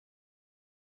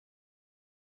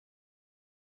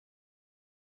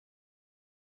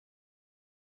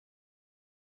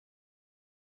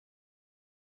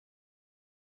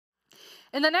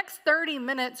In the next 30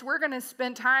 minutes, we're going to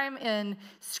spend time in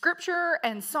scripture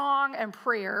and song and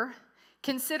prayer,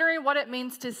 considering what it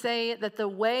means to say that the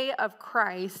way of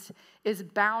Christ is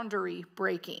boundary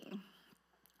breaking.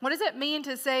 What does it mean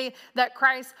to say that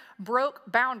Christ broke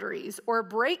boundaries or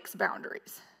breaks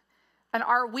boundaries? And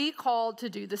are we called to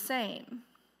do the same?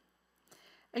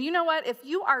 And you know what? If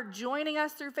you are joining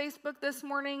us through Facebook this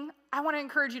morning, I want to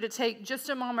encourage you to take just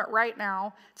a moment right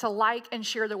now to like and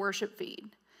share the worship feed.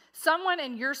 Someone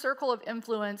in your circle of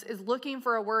influence is looking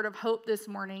for a word of hope this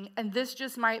morning, and this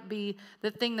just might be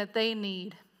the thing that they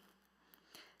need.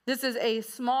 This is a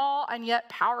small and yet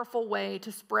powerful way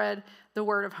to spread the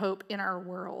word of hope in our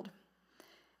world.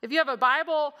 If you have a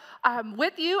Bible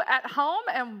with you at home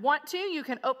and want to, you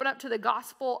can open up to the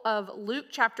Gospel of Luke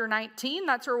chapter 19.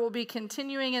 That's where we'll be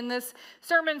continuing in this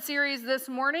sermon series this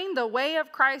morning. The way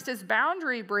of Christ is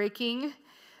boundary breaking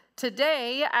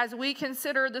today as we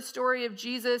consider the story of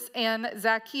Jesus and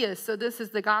Zacchaeus. So this is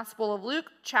the Gospel of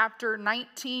Luke chapter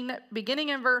 19, beginning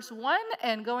in verse 1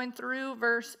 and going through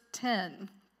verse 10.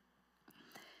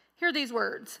 Hear these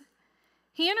words.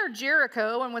 He entered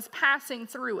Jericho and was passing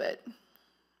through it.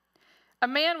 A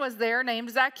man was there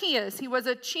named Zacchaeus. He was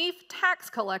a chief tax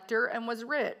collector and was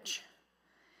rich.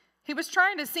 He was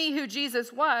trying to see who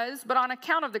Jesus was, but on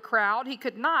account of the crowd, he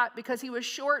could not because he was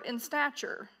short in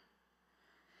stature.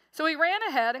 So he ran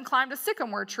ahead and climbed a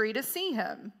sycamore tree to see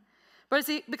him,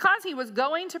 because he was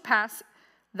going to pass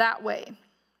that way.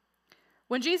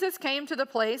 When Jesus came to the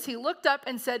place, he looked up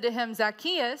and said to him,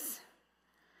 Zacchaeus,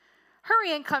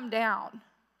 hurry and come down,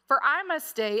 for I must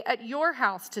stay at your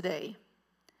house today.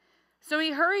 So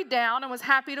he hurried down and was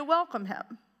happy to welcome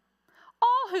him.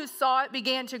 All who saw it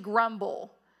began to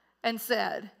grumble and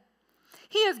said,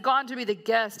 he has gone to be the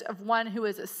guest of one who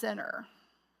is a sinner.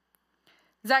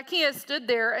 Zacchaeus stood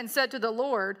there and said to the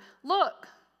Lord, look,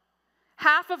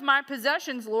 half of my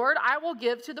possessions, Lord, I will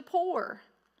give to the poor.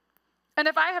 And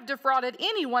if I have defrauded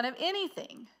anyone of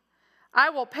anything, I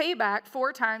will pay back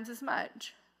 4 times as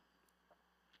much.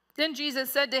 Then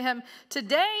Jesus said to him,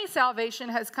 today salvation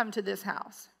has come to this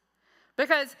house,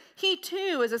 because he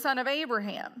too is a son of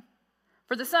Abraham.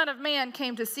 For the Son of Man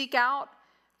came to seek out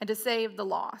and to save the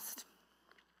lost.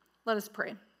 Let us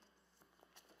pray.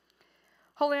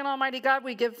 Holy and almighty God,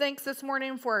 we give thanks this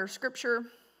morning for our scripture,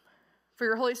 for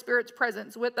your Holy Spirit's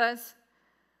presence with us.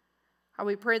 How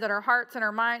we pray that our hearts and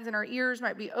our minds and our ears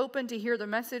might be open to hear the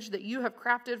message that you have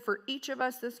crafted for each of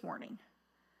us this morning.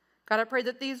 God, I pray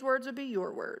that these words would be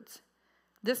your words.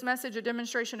 This message a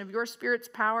demonstration of your Spirit's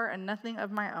power and nothing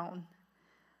of my own.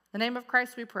 In the name of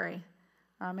Christ we pray.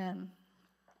 Amen.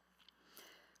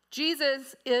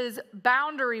 Jesus is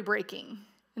boundary breaking.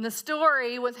 In the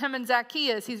story with him and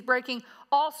Zacchaeus, he's breaking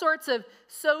all sorts of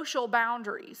social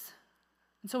boundaries.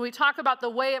 And so we talk about the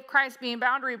way of Christ being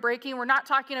boundary breaking. We're not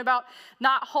talking about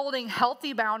not holding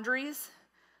healthy boundaries.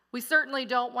 We certainly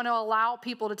don't want to allow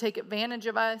people to take advantage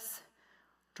of us,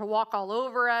 to walk all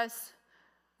over us.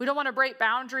 We don't want to break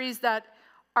boundaries that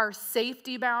are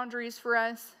safety boundaries for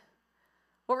us.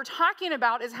 What we're talking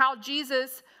about is how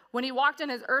Jesus, when he walked in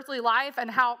his earthly life,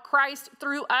 and how Christ,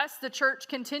 through us, the church,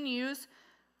 continues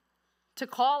to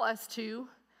call us to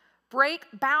break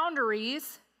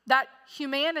boundaries that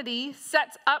humanity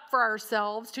sets up for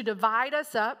ourselves to divide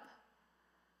us up,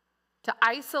 to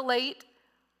isolate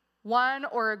one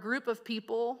or a group of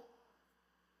people,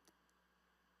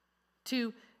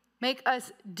 to make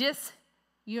us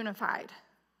disunified.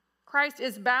 Christ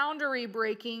is boundary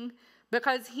breaking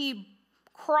because he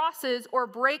crosses or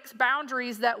breaks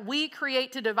boundaries that we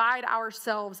create to divide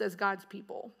ourselves as God's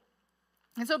people.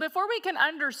 And so before we can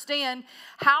understand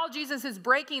how Jesus is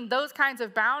breaking those kinds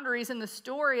of boundaries in the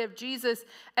story of Jesus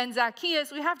and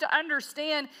Zacchaeus, we have to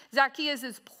understand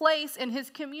Zacchaeus' place in his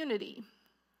community.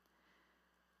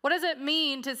 What does it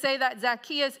mean to say that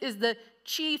Zacchaeus is the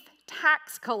chief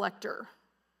tax collector?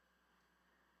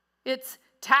 It's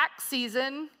tax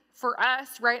season for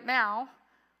us right now.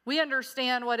 We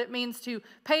understand what it means to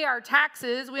pay our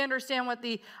taxes. We understand what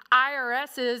the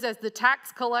IRS is as the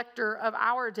tax collector of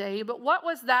our day. But what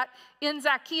was that in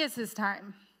Zacchaeus'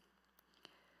 time?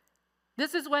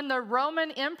 This is when the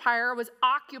Roman Empire was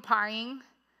occupying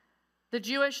the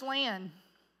Jewish land.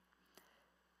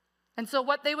 And so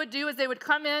what they would do is they would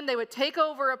come in, they would take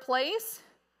over a place,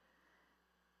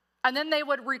 and then they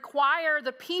would require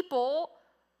the people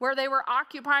where they were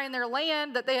occupying their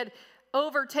land that they had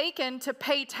overtaken to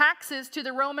pay taxes to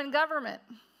the Roman government.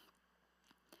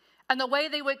 And the way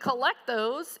they would collect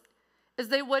those is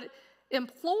they would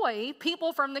employ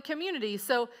people from the community.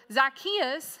 So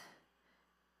Zacchaeus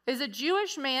is a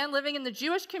Jewish man living in the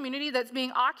Jewish community that's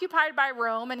being occupied by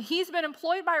Rome, and he's been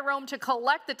employed by Rome to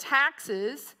collect the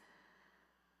taxes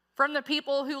from the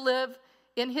people who live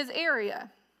in his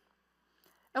area.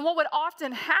 And what would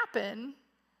often happen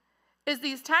is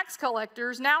these tax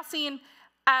collectors, now seen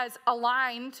as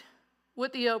aligned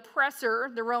with the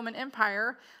oppressor, the Roman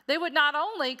Empire, they would not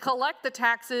only collect the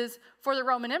taxes for the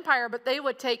Roman Empire, but they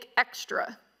would take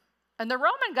extra. And the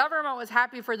Roman government was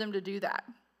happy for them to do that,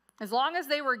 as long as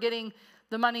they were getting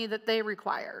the money that they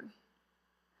required.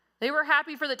 They were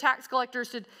happy for the tax collectors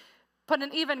to put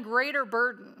an even greater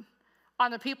burden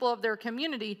on the people of their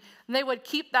community, and they would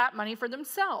keep that money for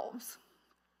themselves.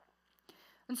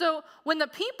 And so when the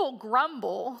people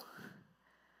grumble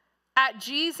at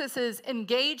Jesus'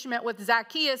 engagement with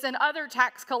Zacchaeus and other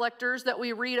tax collectors that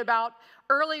we read about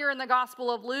earlier in the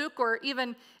Gospel of Luke, or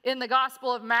even in the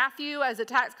Gospel of Matthew, as a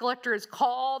tax collector is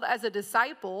called as a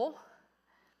disciple,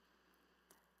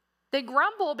 they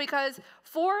grumble because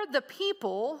for the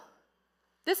people,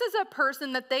 this is a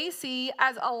person that they see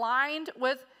as aligned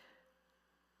with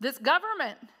this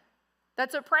government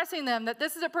that's oppressing them, that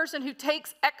this is a person who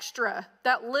takes extra,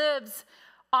 that lives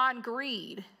on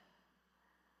greed.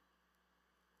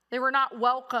 They were not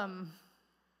welcome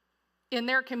in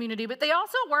their community, but they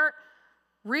also weren't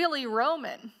really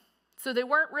Roman, so they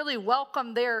weren't really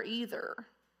welcome there either.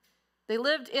 They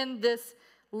lived in this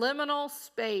liminal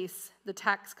space, the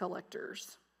tax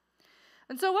collectors.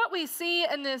 And so what we see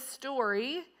in this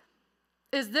story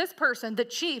is this person, the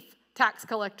chief tax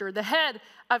collector, the head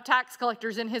of tax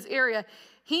collectors in his area,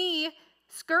 he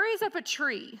scurries up a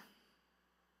tree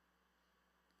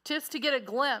just to get a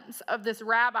glimpse of this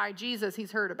rabbi Jesus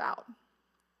he's heard about.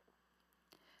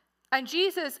 And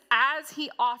Jesus, as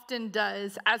he often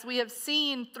does, as we have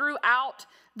seen throughout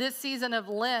this season of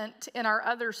Lent in our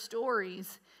other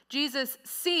stories, Jesus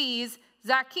sees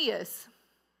Zacchaeus.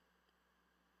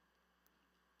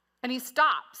 And he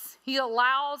stops. He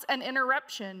allows an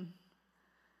interruption.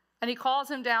 And he calls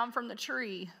him down from the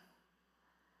tree.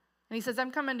 And he says,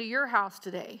 I'm coming to your house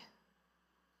today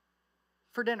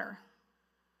for dinner.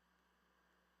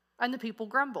 And the people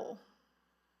grumble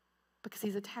because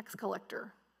he's a tax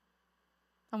collector.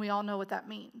 And we all know what that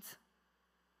means.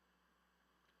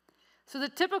 So the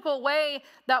typical way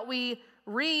that we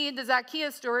read the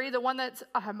Zacchaeus story, the one that's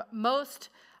most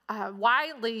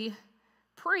widely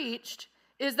preached,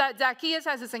 is that Zacchaeus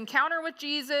has this encounter with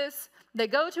Jesus. They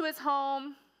go to his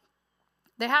home.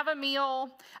 They have a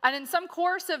meal. And in some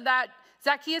course of that,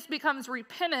 Zacchaeus becomes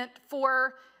repentant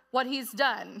for what he's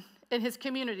done in his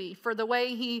community, for the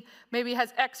way he maybe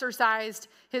has exercised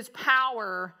his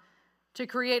power to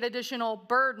create additional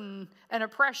burden and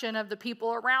oppression of the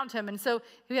people around him. And so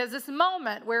he has this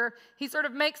moment where he sort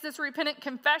of makes this repentant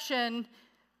confession,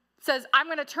 says, I'm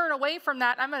going to turn away from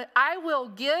that. I will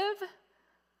give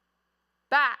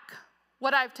back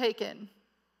what I've taken,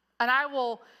 and I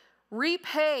will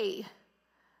repay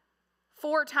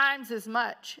 4 times as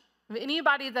much of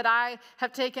anybody that I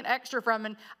have taken extra from,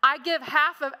 and I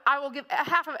will give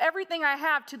half of everything I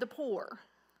have to the poor.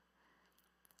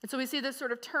 And so we see this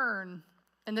sort of turn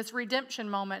in this redemption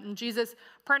moment, and Jesus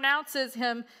pronounces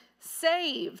him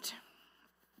saved.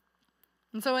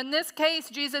 And so in this case,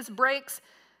 Jesus breaks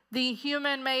the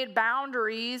human-made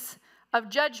boundaries of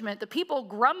judgment. The people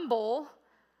grumble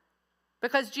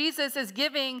because Jesus is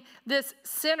giving this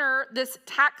sinner, this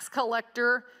tax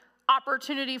collector,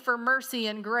 opportunity for mercy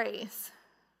and grace.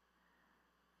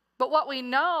 But what we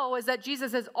know is that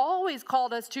Jesus has always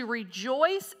called us to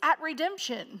rejoice at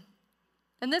redemption.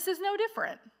 And this is no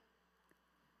different.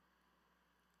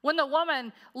 When the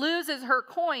woman loses her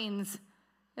coins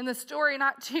in the story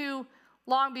not too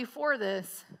long before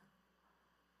this,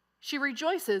 she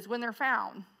rejoices when they're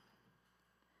found.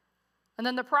 And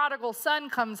then the prodigal son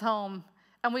comes home,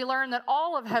 and we learn that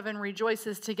all of heaven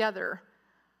rejoices together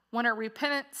when a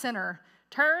repentant sinner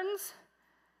turns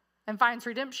and finds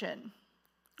redemption.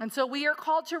 And so we are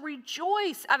called to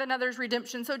rejoice at another's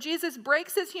redemption. So Jesus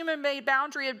breaks this human-made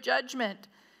boundary of judgment.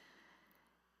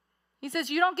 He says,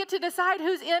 you don't get to decide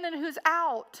who's in and who's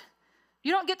out.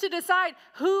 You don't get to decide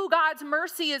who God's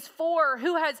mercy is for,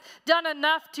 who has done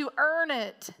enough to earn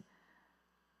it.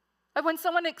 But when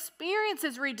someone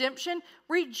experiences redemption,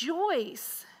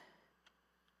 rejoice.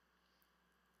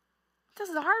 This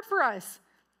is hard for us.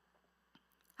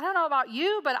 I don't know about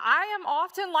you, but I am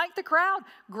often like the crowd,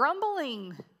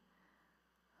 grumbling.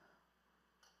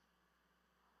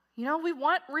 You know, we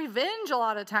want revenge a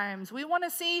lot of times. We want to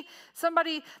see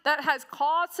somebody that has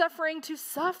caused suffering to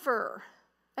suffer.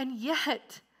 And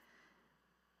yet,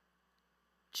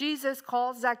 Jesus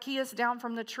calls Zacchaeus down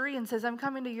from the tree and says, I'm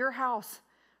coming to your house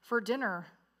for dinner.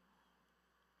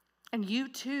 And you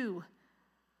too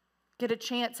get a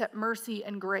chance at mercy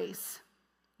and grace.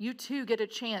 You too get a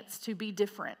chance to be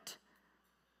different.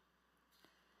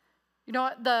 You know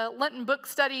what? The Lenten book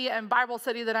study and Bible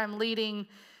study that I'm leading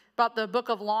about the Book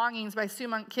of Longings by Sue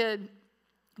Monk Kidd,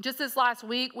 just this last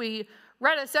week, we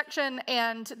read a section,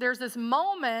 and there's this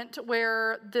moment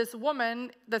where this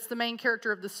woman, that's the main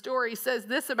character of the story, says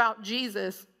this about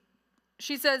Jesus.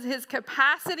 She says, his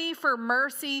capacity for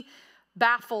mercy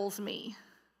baffles me.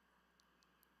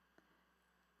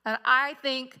 And I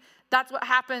think that's what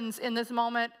happens in this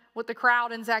moment with the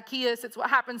crowd and Zacchaeus. It's what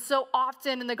happens so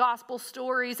often in the gospel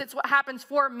stories. It's what happens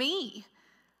for me.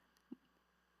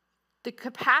 The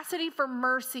capacity for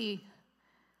mercy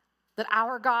that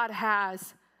our God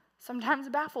has sometimes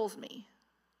baffles me.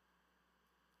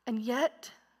 And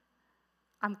yet,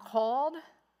 I'm called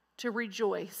to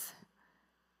rejoice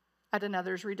at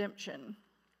another's redemption.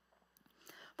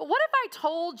 But what if I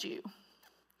told you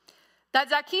that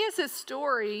Zacchaeus'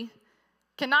 story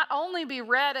can not only be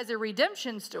read as a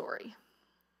redemption story,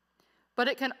 but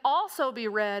it can also be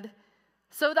read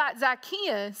so that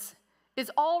Zacchaeus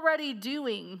is already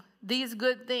doing these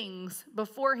good things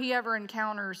before he ever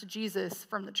encounters Jesus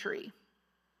from the tree?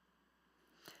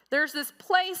 There's this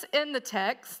place in the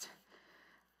text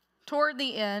toward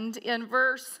the end in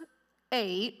verse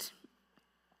 8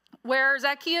 where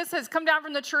Zacchaeus has come down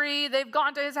from the tree. They've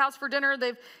gone to his house for dinner.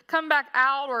 They've come back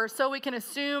out, or so we can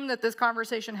assume that this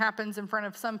conversation happens in front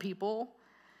of some people.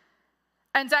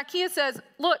 And Zacchaeus says,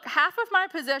 look, half of my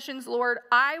possessions, Lord,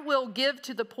 I will give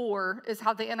to the poor, is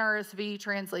how the NRSV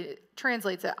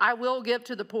translates it. I will give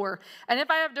to the poor. And if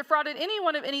I have defrauded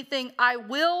anyone of anything, I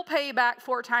will pay back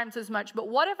 4 times as much. But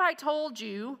what if I told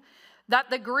you that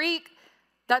the Greek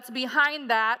that's behind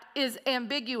that is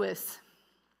ambiguous?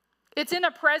 It's in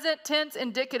a present tense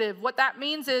indicative. What that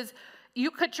means is you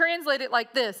could translate it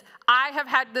like this. I have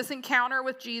had this encounter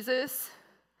with Jesus.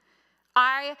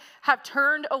 I have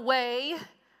turned away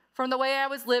from the way I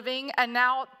was living, and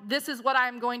now this is what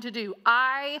I'm going to do.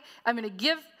 I am going to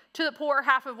give to the poor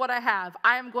half of what I have.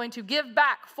 I am going to give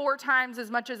back 4 times as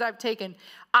much as I've taken.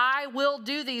 I will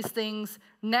do these things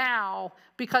now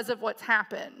because of what's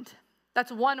happened.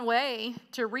 That's one way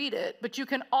to read it, but you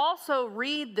can also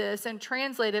read this and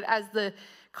translate it as the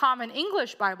Common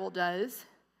English Bible does,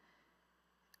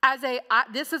 as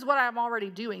this is what I'm already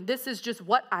doing. This is just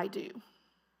what I do.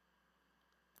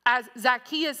 As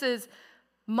Zacchaeus'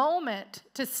 moment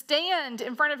to stand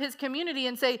in front of his community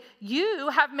and say, you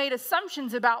have made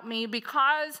assumptions about me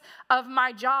because of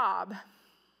my job,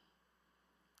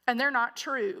 and they're not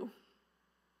true.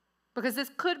 Because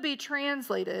this could be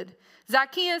translated.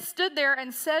 Zacchaeus stood there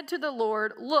and said to the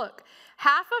Lord, look,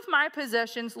 half of my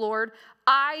possessions, Lord,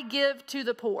 I give to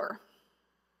the poor.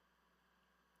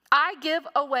 I give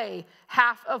away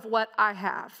half of what I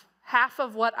have, half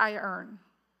of what I earn.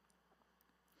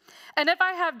 And if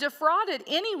I have defrauded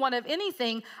anyone of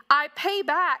anything, I pay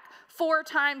back 4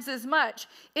 times as much.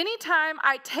 Anytime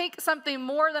I take something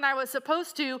more than I was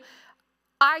supposed to,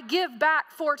 I give back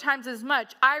 4 times as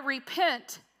much. I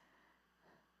repent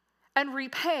and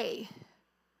repay.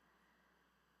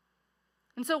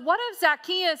 And so what if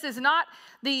Zacchaeus is not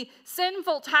the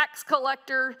sinful tax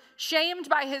collector shamed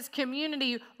by his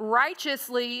community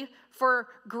righteously for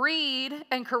greed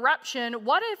and corruption?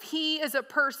 What if he is a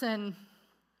person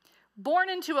born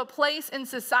into a place in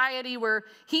society where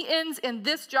he ends in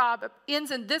this job,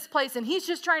 ends in this place, and he's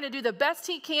just trying to do the best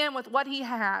he can with what he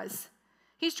has?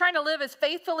 He's trying to live as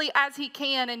faithfully as he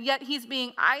can, and yet he's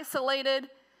being isolated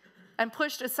and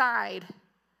pushed aside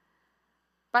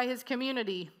by his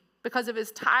community because of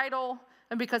his title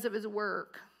and because of his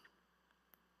work.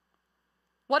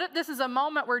 What if this is a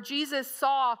moment where Jesus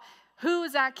saw who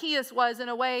Zacchaeus was in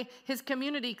a way his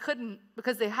community couldn't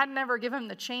because they had never given him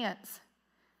the chance?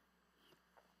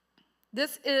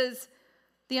 This is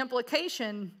the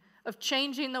implication of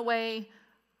changing the way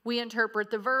we interpret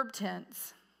the verb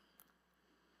tense.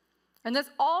 And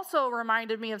this also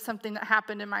reminded me of something that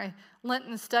happened in my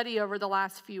Lenten study over the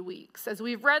last few weeks. As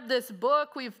we've read this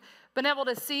book, we've been able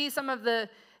to see some of the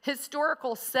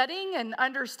historical setting and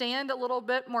understand a little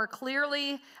bit more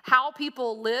clearly how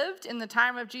people lived in the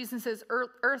time of Jesus'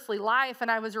 earthly life.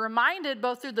 And I was reminded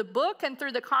both through the book and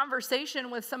through the conversation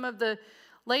with some of the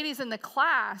ladies in the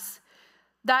class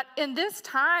that in this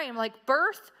time, like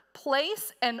birth,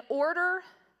 place, and order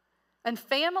and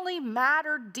family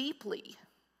mattered deeply.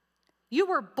 You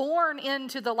were born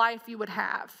into the life you would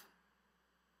have.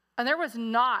 And there was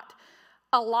not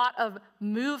a lot of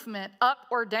movement up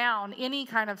or down any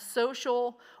kind of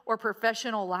social or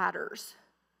professional ladders.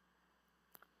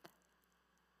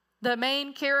 The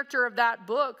main character of that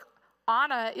book,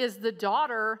 Anna, is the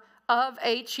daughter of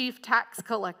a chief tax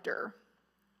collector.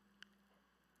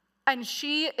 And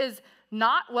she is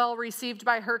not well received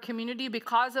by her community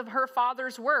because of her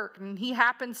father's work. And he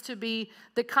happens to be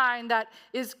the kind that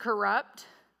is corrupt.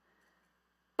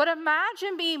 But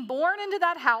imagine being born into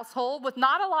that household with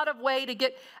not a lot of way to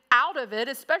get out of it,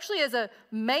 especially as a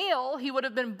male. He would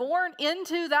have been born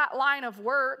into that line of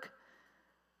work,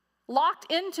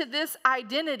 locked into this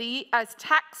identity as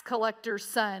tax collector's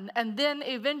son, and then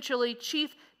eventually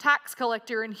chief tax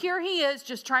collector. And here he is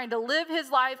just trying to live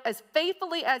his life as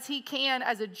faithfully as he can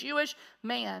as a Jewish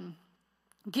man,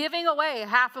 giving away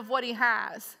half of what he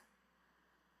has,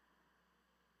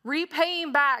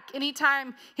 repaying back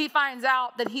anytime he finds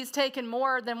out that he's taken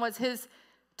more than was his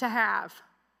to have.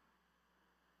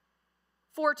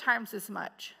 4 times as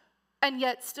much. And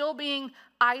yet still being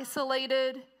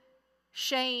isolated,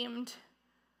 shamed,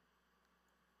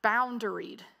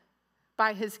 boundaried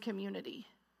by his community.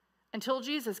 Until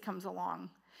Jesus comes along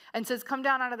and says, come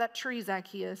down out of that tree,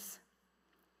 Zacchaeus.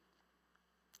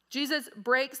 Jesus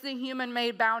breaks the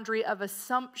human-made boundary of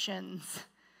assumptions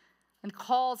and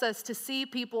calls us to see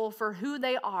people for who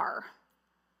they are,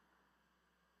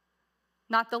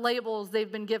 not the labels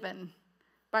they've been given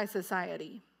by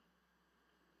society.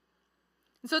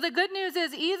 And so the good news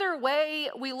is either way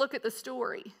we look at the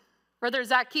story, whether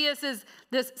Zacchaeus is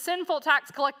this sinful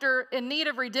tax collector in need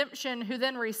of redemption who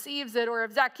then receives it, or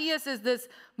if Zacchaeus is this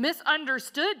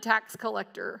misunderstood tax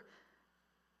collector,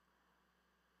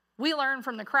 we learn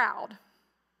from the crowd.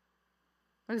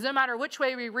 Because no matter which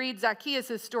way we read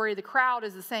Zacchaeus' story, the crowd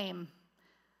is the same.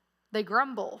 They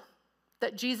grumble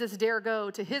that Jesus dare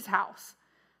go to his house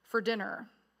for dinner.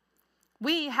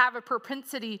 We have a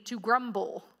propensity to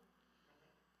grumble,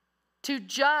 to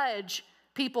judge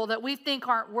people that we think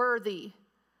aren't worthy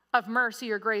of mercy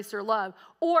or grace or love,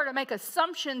 or to make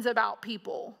assumptions about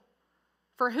people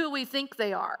for who we think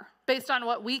they are based on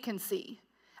what we can see.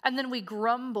 And then we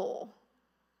grumble.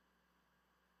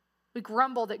 We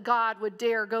grumble that God would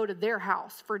dare go to their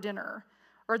house for dinner,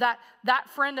 or that that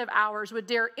friend of ours would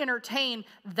dare entertain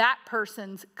that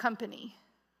person's company.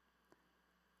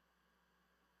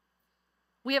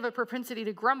 We have a propensity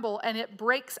to grumble, and it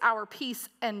breaks our peace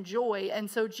and joy. And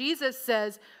so Jesus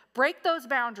says, break those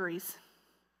boundaries.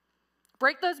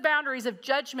 Break those boundaries of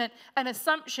judgment and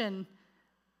assumption.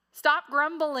 Stop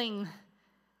grumbling,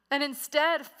 and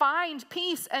instead find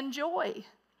peace and joy.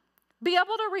 Be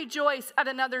able to rejoice at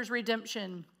another's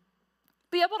redemption.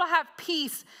 Be able to have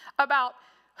peace about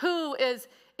who is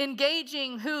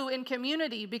engaging who in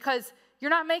community because you're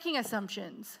not making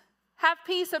assumptions. Have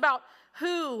peace about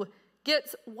who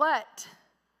gets what.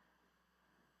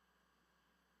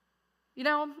 You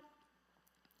know,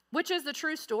 which is the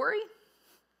true story?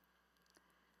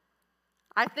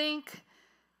 I think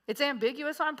it's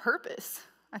ambiguous on purpose.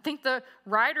 I think the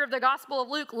writer of the Gospel of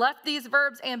Luke left these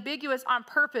verbs ambiguous on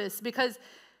purpose because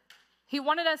he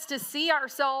wanted us to see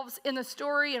ourselves in the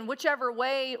story in whichever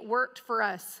way worked for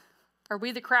us. Are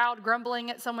we the crowd grumbling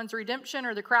at someone's redemption,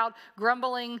 or the crowd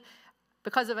grumbling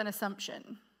because of an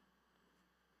assumption?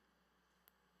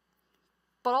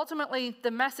 But ultimately,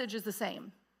 the message is the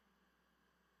same.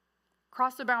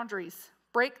 Cross the boundaries,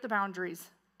 break the boundaries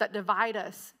that divide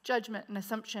us, judgment and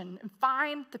assumption, and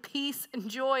find the peace and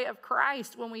joy of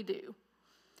Christ when we do.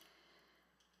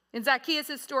 In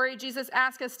Zacchaeus' story, Jesus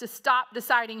asks us to stop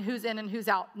deciding who's in and who's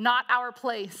out, not our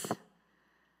place.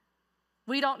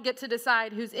 We don't get to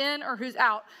decide who's in or who's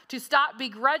out, to stop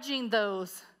begrudging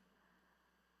those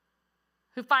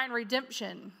who find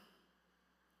redemption.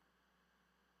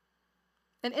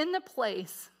 And in the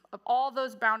place of all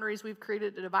those boundaries we've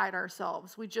created to divide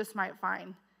ourselves, we just might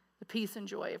find the peace and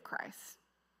joy of Christ.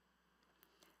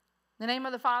 In the name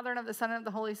of the Father, and of the Son, and of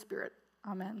the Holy Spirit.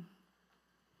 Amen.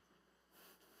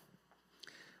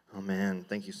 Amen.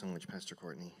 Thank you so much, Pastor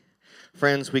Courtney.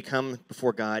 Friends, we come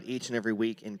before God each and every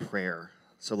week in prayer.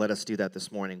 So let us do that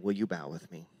this morning. Will you bow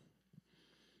with me?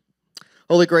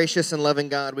 Holy, gracious, and loving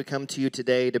God, we come to you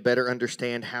today to better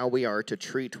understand how we are to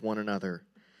treat one another,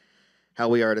 how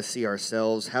we are to see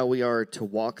ourselves, how we are to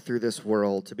walk through this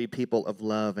world, to be people of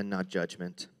love and not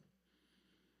judgment.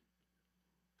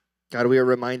 God, we are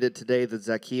reminded today that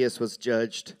Zacchaeus was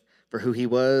judged for who he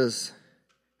was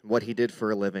and what he did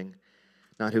for a living,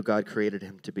 not who God created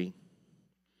him to be.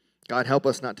 God, help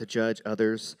us not to judge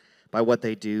others by what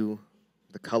they do,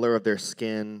 the color of their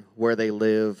skin, where they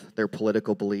live, their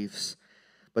political beliefs,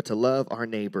 but to love our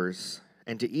neighbors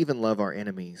and to even love our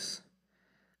enemies.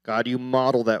 God, you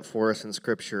model that for us in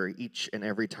Scripture each and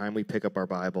every time we pick up our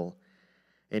Bible.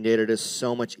 And yet it is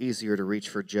so much easier to reach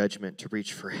for judgment, to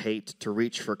reach for hate, to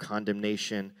reach for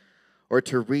condemnation, or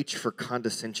to reach for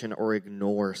condescension or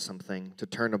ignore something, to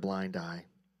turn a blind eye.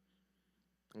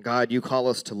 God, you call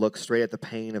us to look straight at the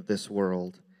pain of this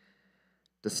world,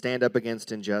 to stand up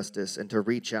against injustice, and to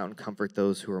reach out and comfort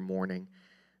those who are mourning.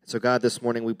 So God, this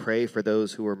morning we pray for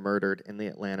those who were murdered in the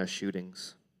Atlanta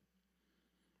shootings.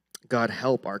 God,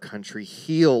 help our country,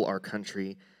 heal our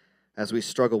country as we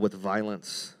struggle with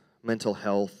violence, mental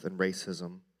health, and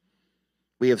racism.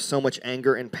 We have so much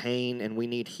anger and pain, and we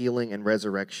need healing and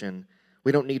resurrection.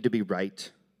 We don't need to be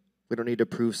right. We don't need to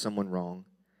prove someone wrong.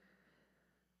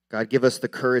 God, give us the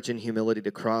courage and humility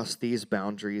to cross these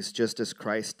boundaries just as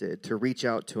Christ did, to reach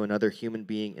out to another human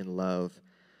being in love,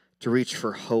 to reach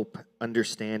for hope,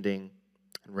 understanding,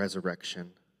 and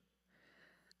resurrection.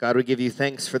 God, we give you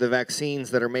thanks for the vaccines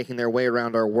that are making their way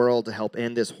around our world to help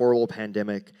end this horrible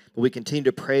pandemic. But we continue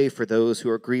to pray for those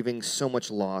who are grieving so much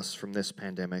loss from this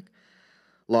pandemic.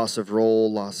 Loss of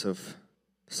role, loss of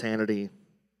sanity,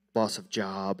 loss of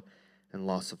job, and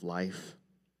loss of life.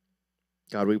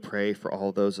 God, we pray for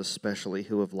all those especially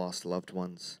who have lost loved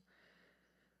ones.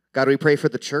 God, we pray for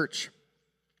the church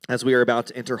as we are about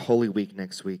to enter Holy Week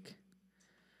next week.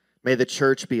 May the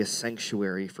church be a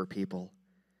sanctuary for people.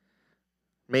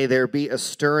 May there be a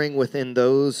stirring within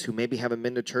those who maybe haven't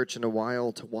been to church in a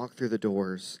while to walk through the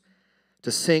doors,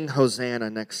 to sing Hosanna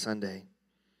next Sunday,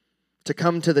 to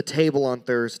come to the table on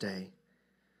Thursday,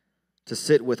 to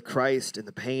sit with Christ in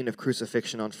the pain of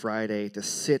crucifixion on Friday, to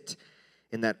sit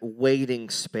in that waiting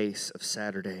space of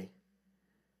Saturday,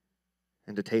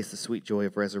 and to taste the sweet joy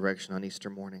of resurrection on Easter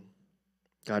morning.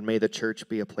 God, may the church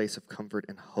be a place of comfort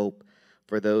and hope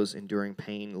for those enduring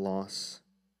pain, loss,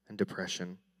 and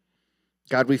depression.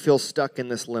 God, we feel stuck in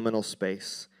this liminal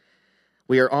space.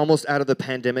 We are almost out of the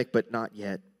pandemic, but not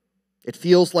yet. It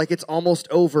feels like it's almost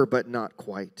over, but not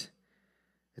quite.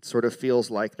 It sort of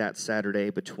feels like that Saturday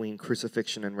between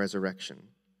crucifixion and resurrection.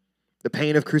 The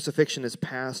pain of crucifixion is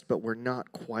past, but we're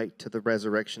not quite to the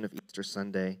resurrection of Easter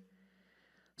Sunday.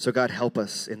 So God, help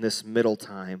us in this middle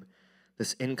time,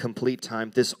 this incomplete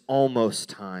time, this almost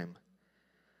time,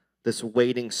 this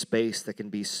waiting space that can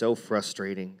be so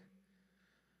frustrating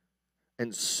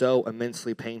and so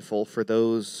immensely painful for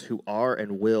those who are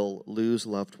and will lose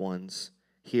loved ones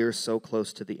here so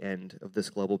close to the end of this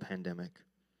global pandemic.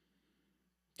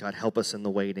 God, help us in the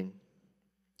waiting.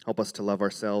 Help us to love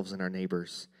ourselves and our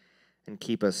neighbors, and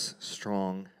keep us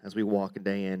strong as we walk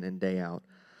day in and day out.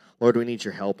 Lord, we need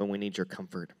your help and we need your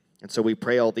comfort. And so we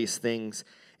pray all these things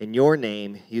in your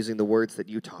name, using the words that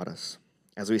you taught us,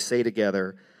 as we say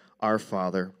together, Our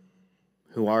Father,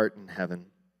 who art in heaven,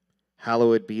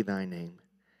 hallowed be thy name.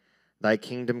 Thy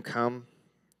kingdom come,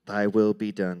 thy will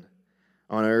be done,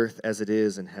 on earth as it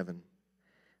is in heaven.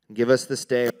 And give us this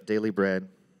day our daily bread,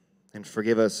 and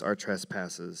forgive us our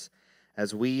trespasses,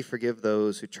 as we forgive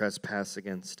those who trespass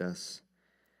against us.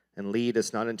 And lead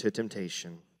us not into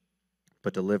temptation,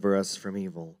 but deliver us from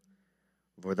evil.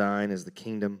 For thine is the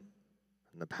kingdom,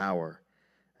 and the power,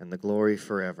 and the glory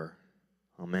forever.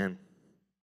 Amen.